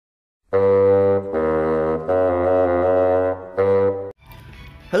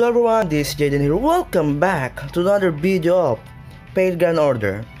Hello everyone, this is Jaden here. Welcome back to another video of Paid Grand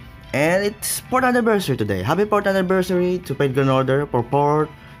Order. And it's 4th anniversary today. Happy 4th anniversary to Paid Grand Order for 4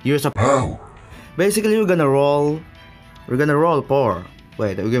 years of Basically we're gonna roll 4.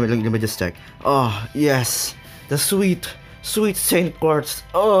 Wait, let me just check. Oh yes, the sweet Saint Quartz.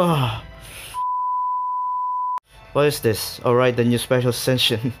 Oh, what is this? Alright, the new special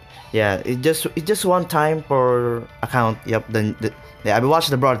session. Yeah, it's just one time per account. Yep, yeah, I've watched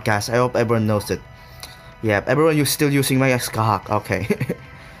the broadcast. I hope everyone knows it. Yep, everyone is still using my ex-kahak. Okay.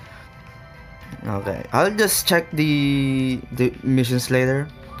 Okay, I'll just check the missions later.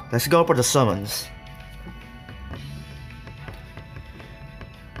 Let's go for the summons.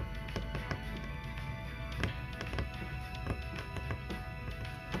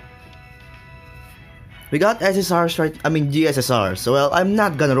 We got SSRs right, I mean GSSRs. Well, I'm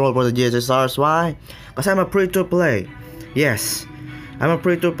not gonna roll for the GSSRs. Why? Because I'm a free-to-play. Yes, I'm a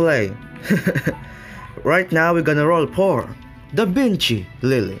free-to-play. Right now, we're gonna roll for Da Vinci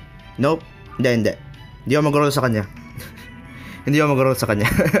Lily. Nope, hindi ako mag-roll sa kanya. Hindi ako mag-roll sa kanya.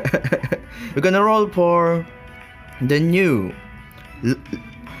 We're gonna roll for the new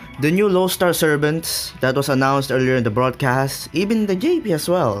low star servants that was announced earlier in the broadcast. Even the JP as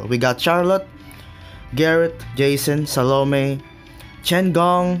well. We got Charlotte, Garrett, Jason, Salome, Chen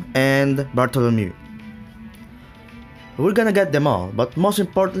Gong, and Bartholomew. We're gonna get them all, but most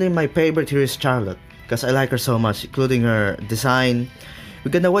importantly, my favorite here is Charlotte, because I like her so much, including her design.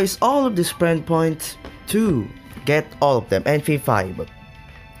 We're gonna waste all of these friend points to get all of them, and F5.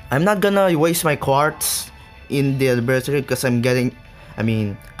 I'm not gonna waste my quartz in the anniversary because I'm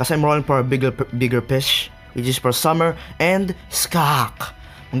rolling for a bigger fish, which is for Summer and Skak.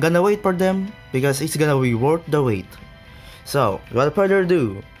 I'm gonna wait for them because it's gonna be worth the wait. So, without further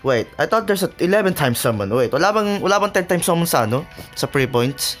ado, wait, I thought there's a 11 times summon. Wait, wala bang 10 times summon sa sa free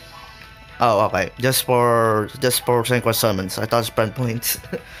points? Oh, okay. Just for Senko summons. I thought it's friend points.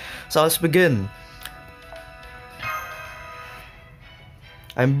 So let's begin.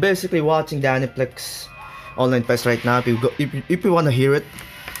 I'm basically watching the Aniplex online fest right now. If you wanna hear it,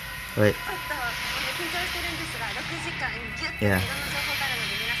 wait. Yeah.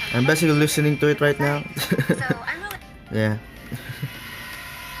 I'm basically listening to it right now. Yeah.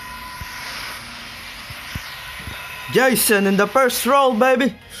 Jason in the first roll,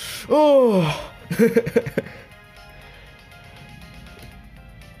 baby. Oh.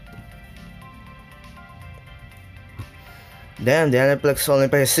 Damn, the Aniplex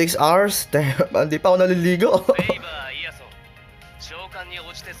only plays 6 hours. Damn, hindi pa ako naliligo.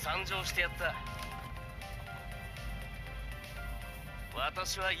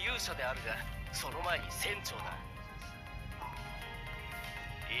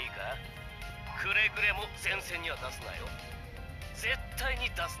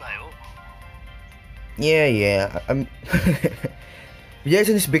 Yeah.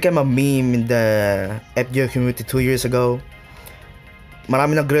 Jason has become a meme in the FGO community 2 years ago.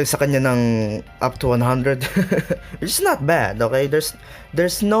 Marami nag-grill sa kanya ng up to 100. Which is not bad, okay?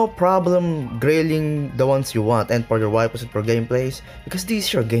 There's no problem grilling the ones you want and for your weapons and for gameplays, because this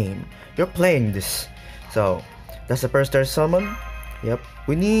is your game. You're playing this. So, that's the first star summon. Yep.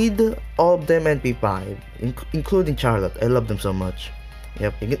 We need all of them and P5, including Charlotte. I love them so much.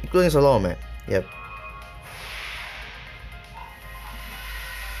 Yep, including Salome. Yep.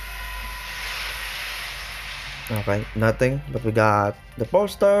 Okay, nothing, but we got the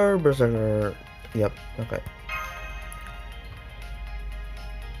poster, Berserker. Yep, okay.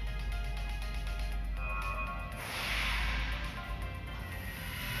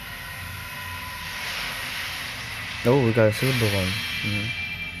 Oh, we got a silver one.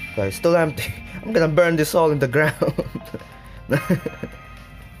 Guys, still empty. I'm gonna burn this all in the ground.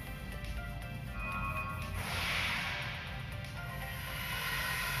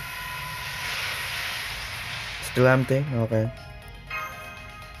 Still empty? Okay.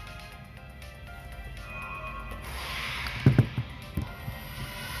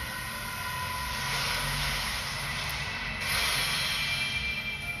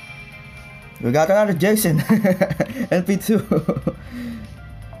 We got another Jason. LP2.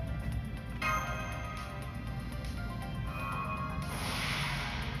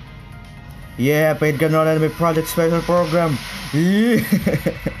 Yeah, paid Grand Order Anime Project Special Program. Yeah.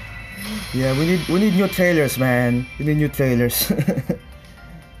 Yeah, we need new trailers, man. We need new trailers.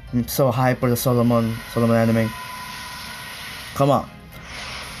 I'm so hyped for the Solomon anime. Come on.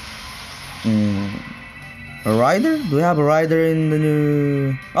 A rider? Do we have a rider in the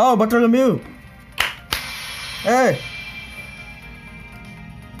new? Oh, Bartholomew. Hey.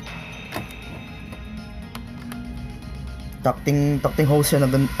 Takting host yan,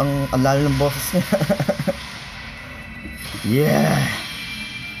 ang lalo ng boses niya. Yeah.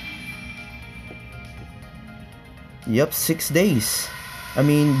 Yep, 6 days. I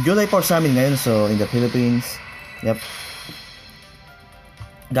mean, July 4 sa amin ngayon, so in the Philippines. Yep.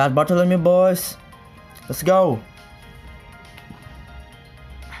 Got Bartholomew, boys. Let's go.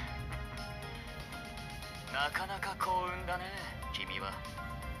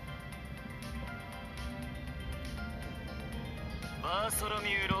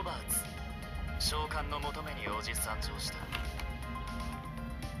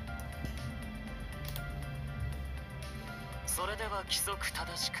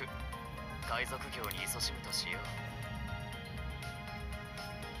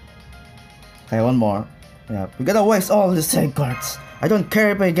 Okay, one more. Yeah, we gotta waste all the save cards. I don't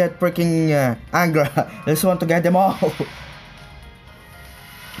care if I get freaking Angra. I just want to get them all.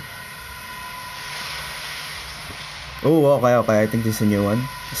 Oh, okay. I think this is a new one.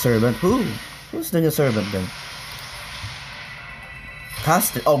 Servant. Who's the new servant then?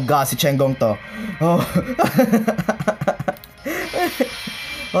 Cast. Oh god, si Chenggong to. Oh.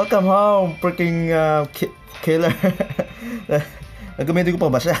 Welcome home, freaking killer. Nagamitin ko pa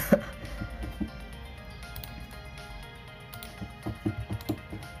ba siya?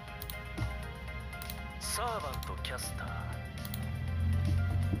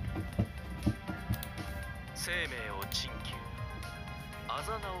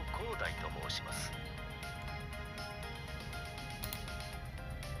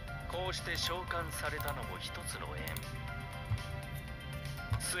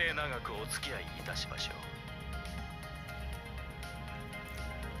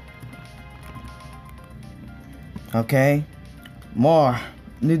 Okay. More.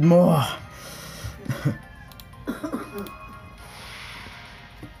 Need more.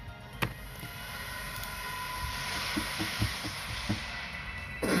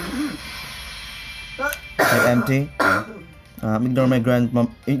 Empty. Ignore my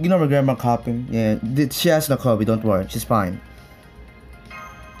grandma copying. Yeah, she has no copy, don't worry, she's fine.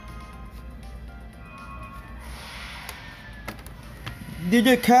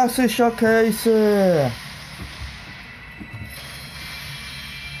 DJ Cassie Showcase!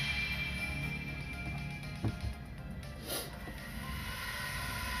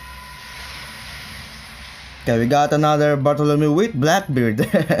 Okay, we got another Bartholomew with Blackbeard.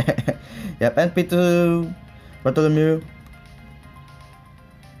 Yep, NP2 Bartholomew.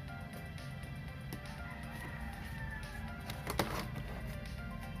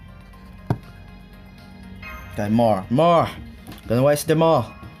 Okay, more. Gonna waste them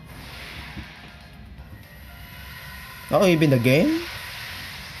all. Oh, even the game?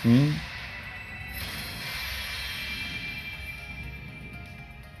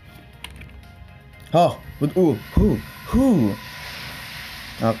 Oh, who?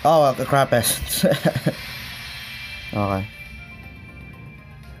 Oh, a crap essence. Okay.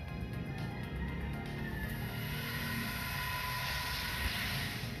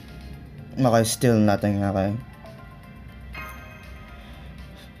 Okay, still nothing. Okay.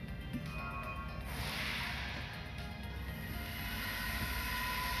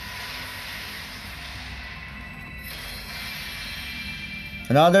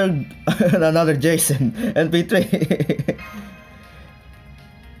 Another Jason NP3.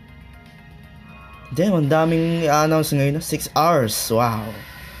 Damn, ang daming i-announce ngayon. 6 hours. Wow.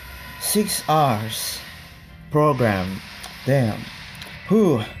 6 hours. Program. Damn.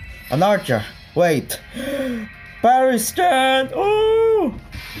 Who? An archer. Wait. Paris Strand. Oh.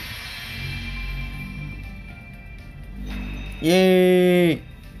 Yay.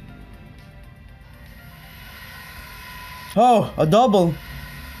 Oh, a double.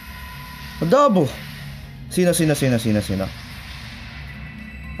 Sino?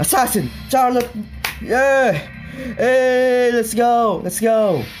 Assassin. Charlotte. Yeah. Hey, let's go.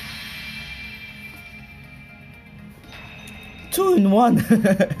 2 in 1.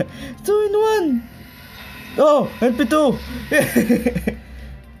 2 in 1. Oh, NP2.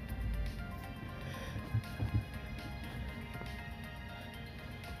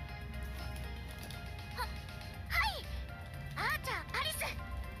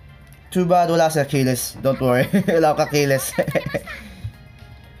 Too bad wala si Achilles. Don't worry. Wala ka Achilles.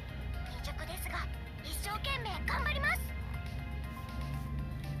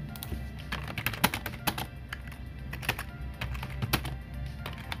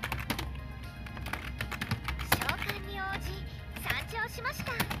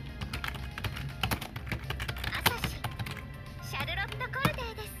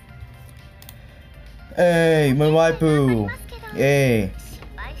 Hey, my waifu. Hey.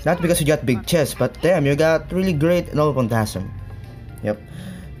 Not because you got big chest, but damn, you got really great no phantasm. Yep.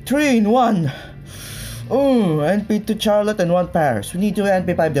 3 in 1! Oh, NP2 Charlotte and 1 Paris. We need to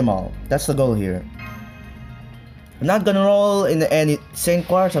NP5 them all. That's the goal here. I'm not gonna roll in any Saint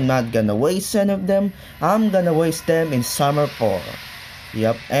Quartz. I'm not gonna waste any of them. I'm gonna waste them in Summer 4.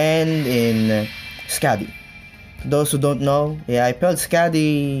 Yep, and in Scadi. Those who don't know, yeah, I played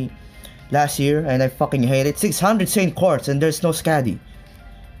Scadi last year and I fucking hate it. 600 Saint Quartz and there's no Scadi.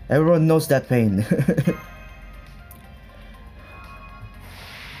 Everyone knows that pain.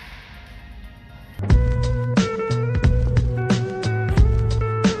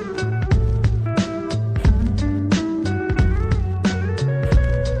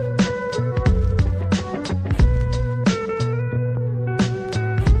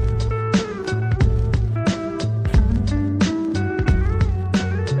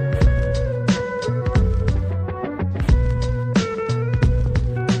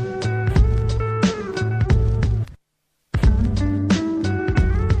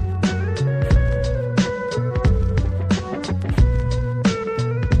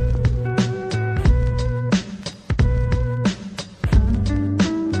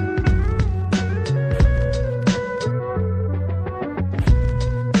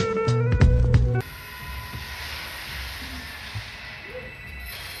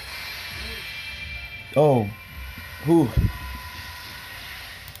 Oh, who?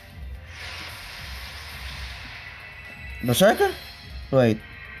 Berserker? Wait.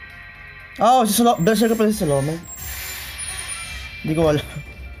 Oh, si Berserker pala si Salome. Hindi ko alam.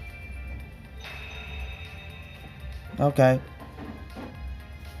 Okay.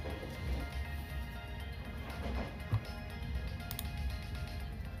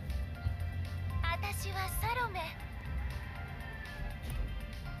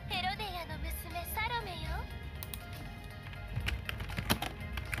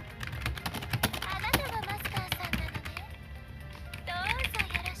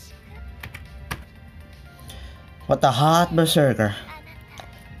 What a hot Berserker.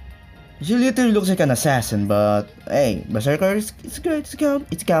 She literally looks like an assassin, but hey, Berserker is good.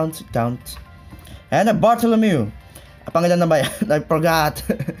 It counts. And a Bartholomew. Pangilan na ba yan? I forgot.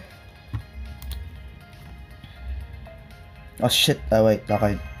 Oh shit, wait,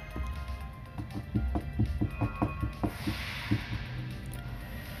 okay.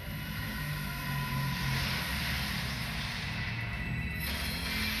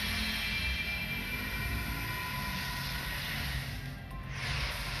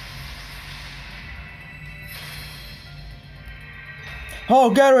 Oh,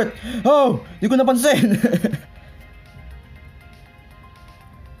 Garrett! Oh! Di ko napansin!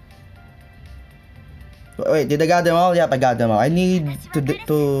 Wait, did I got them all? Yep, I got them all. I need to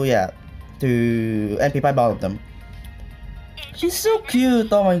NP5 all of them. She's so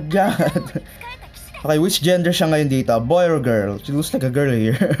cute! Oh my god! Okay, which gender siya ngayon dito? Boy or girl? She looks like a girl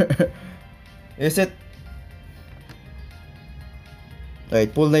here. Is it?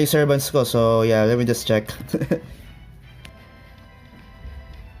 Wait, pull na yung servants ko, so yeah, let me just check.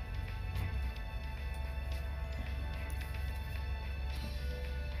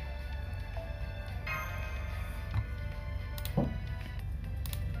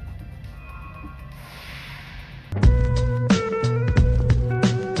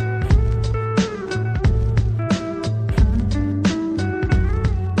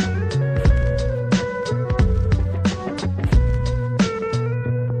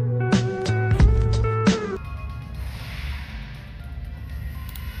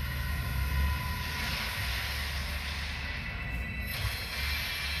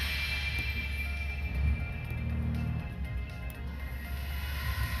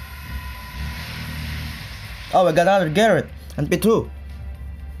 Oh, I got another Garrett and P2.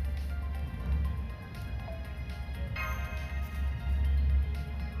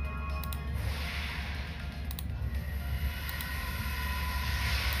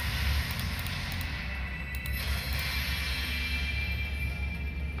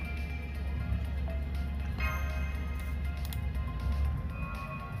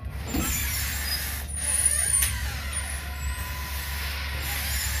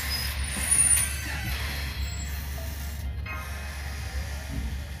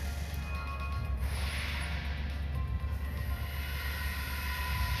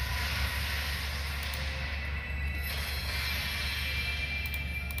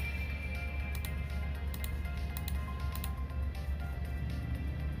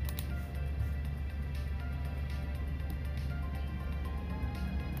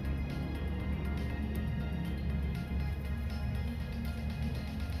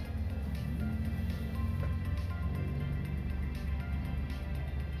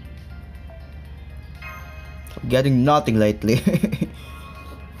 Getting nothing lately.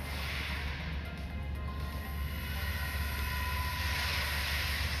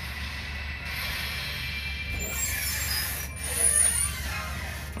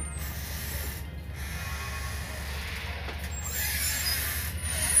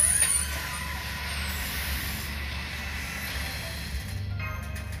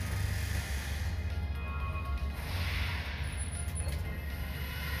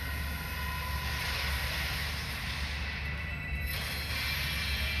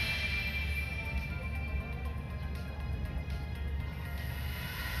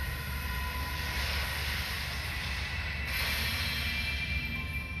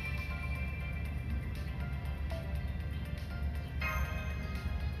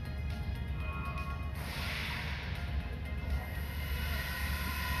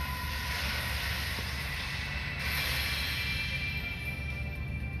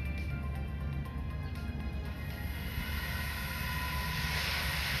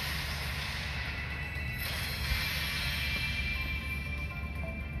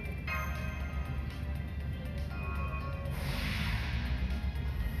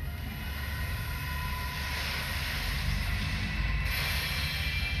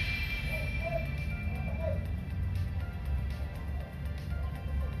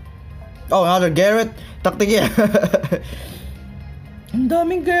 Oh, another Garrett. Taktik yan. Ang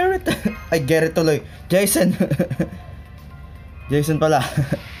daming Garrett. Ay, Garrett tuloy. Jason. Jason pala.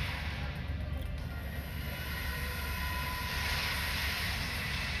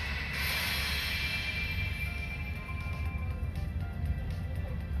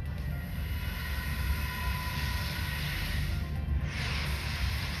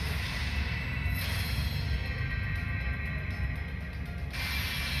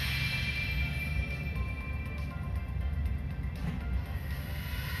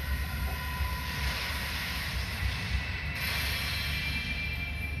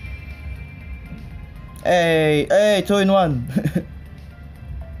 Hey, 2-in-1.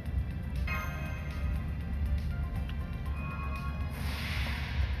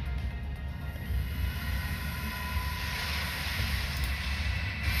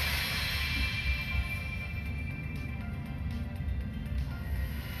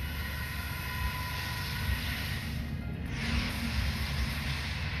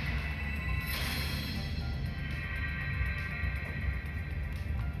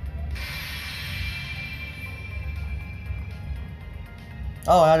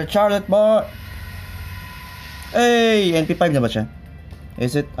 Oh, another Charlotte bar. Hey, NP5 na ba siya?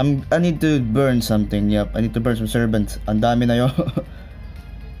 Is it? I need to burn something. Yep, I need to burn some servants. Ang dami na yun.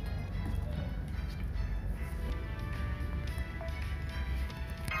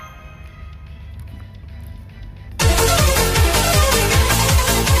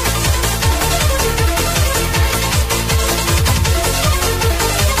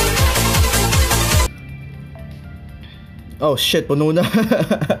 Oh shit, puno na.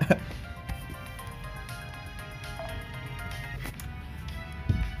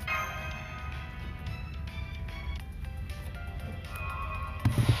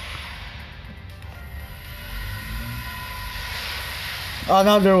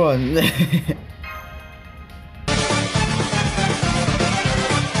 Another one.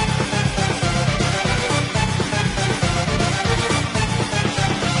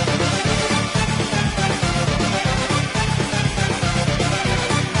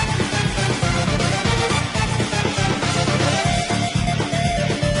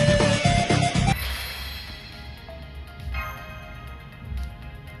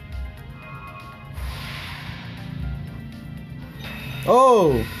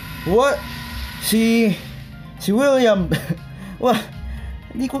 Oh, what? Si William. What?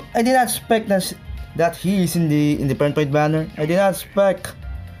 I did not expect that he is in the Parent Point banner. I did not expect.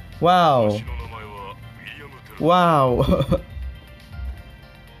 Wow. Wow.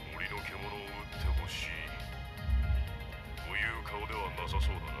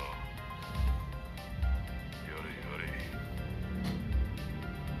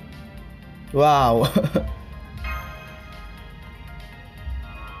 Wow.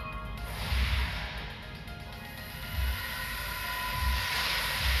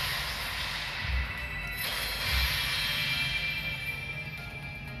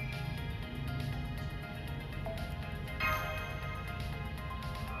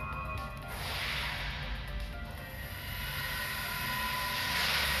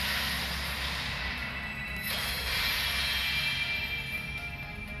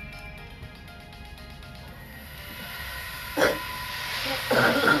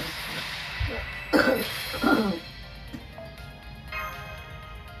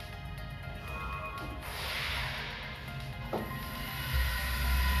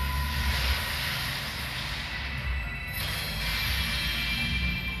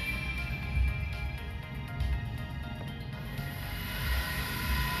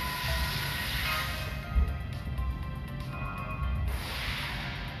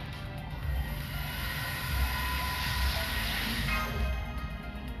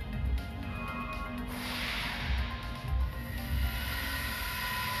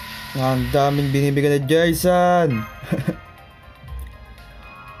 Ang daming binibigay ni Jason.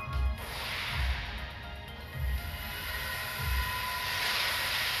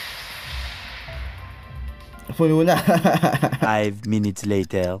 Puno na. 5 minutes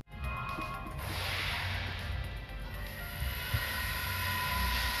later.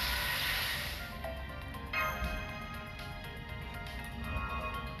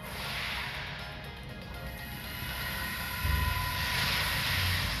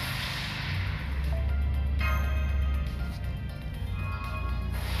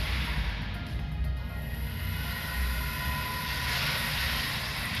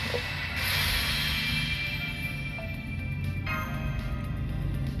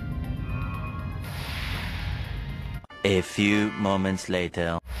 A few moments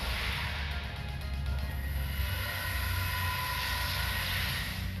later.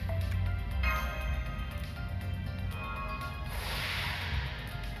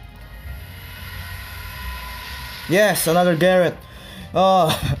 Yes, another Garrett.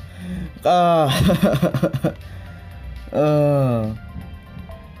 Oh. Ah. uh.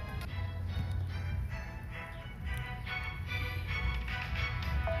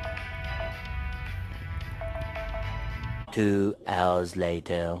 2 hours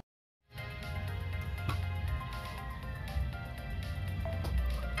later.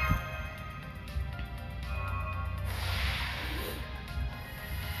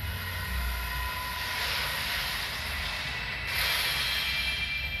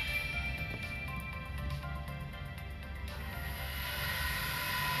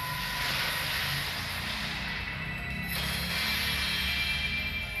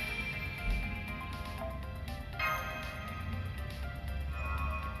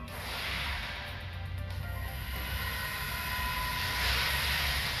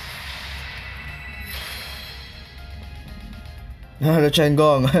 The Chen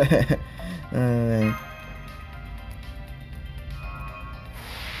Gong. Alright.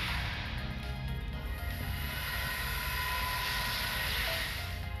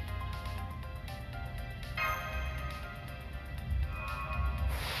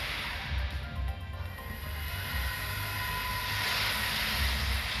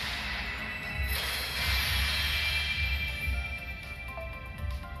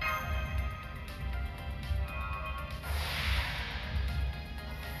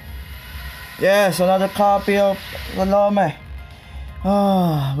 Yes, another copy of Salome.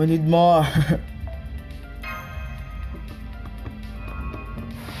 Ah, we need more.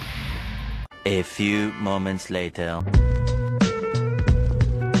 A few moments later.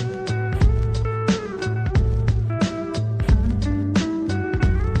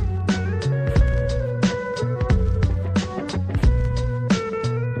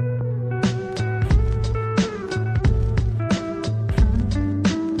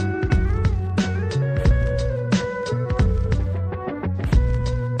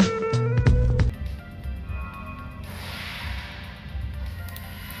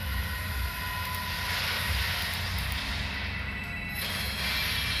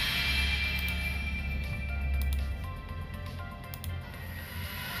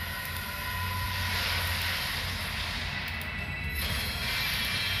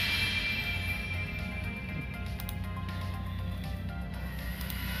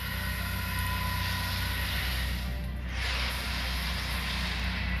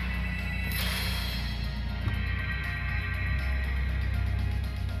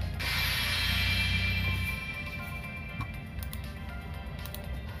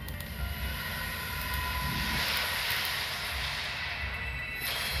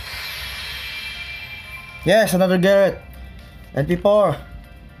 Yes, another Garrett. NP4.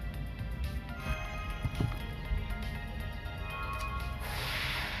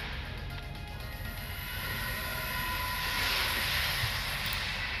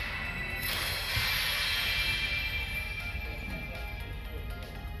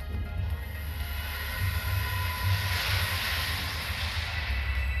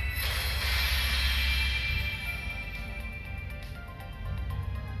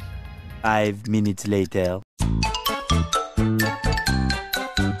 Five minutes later.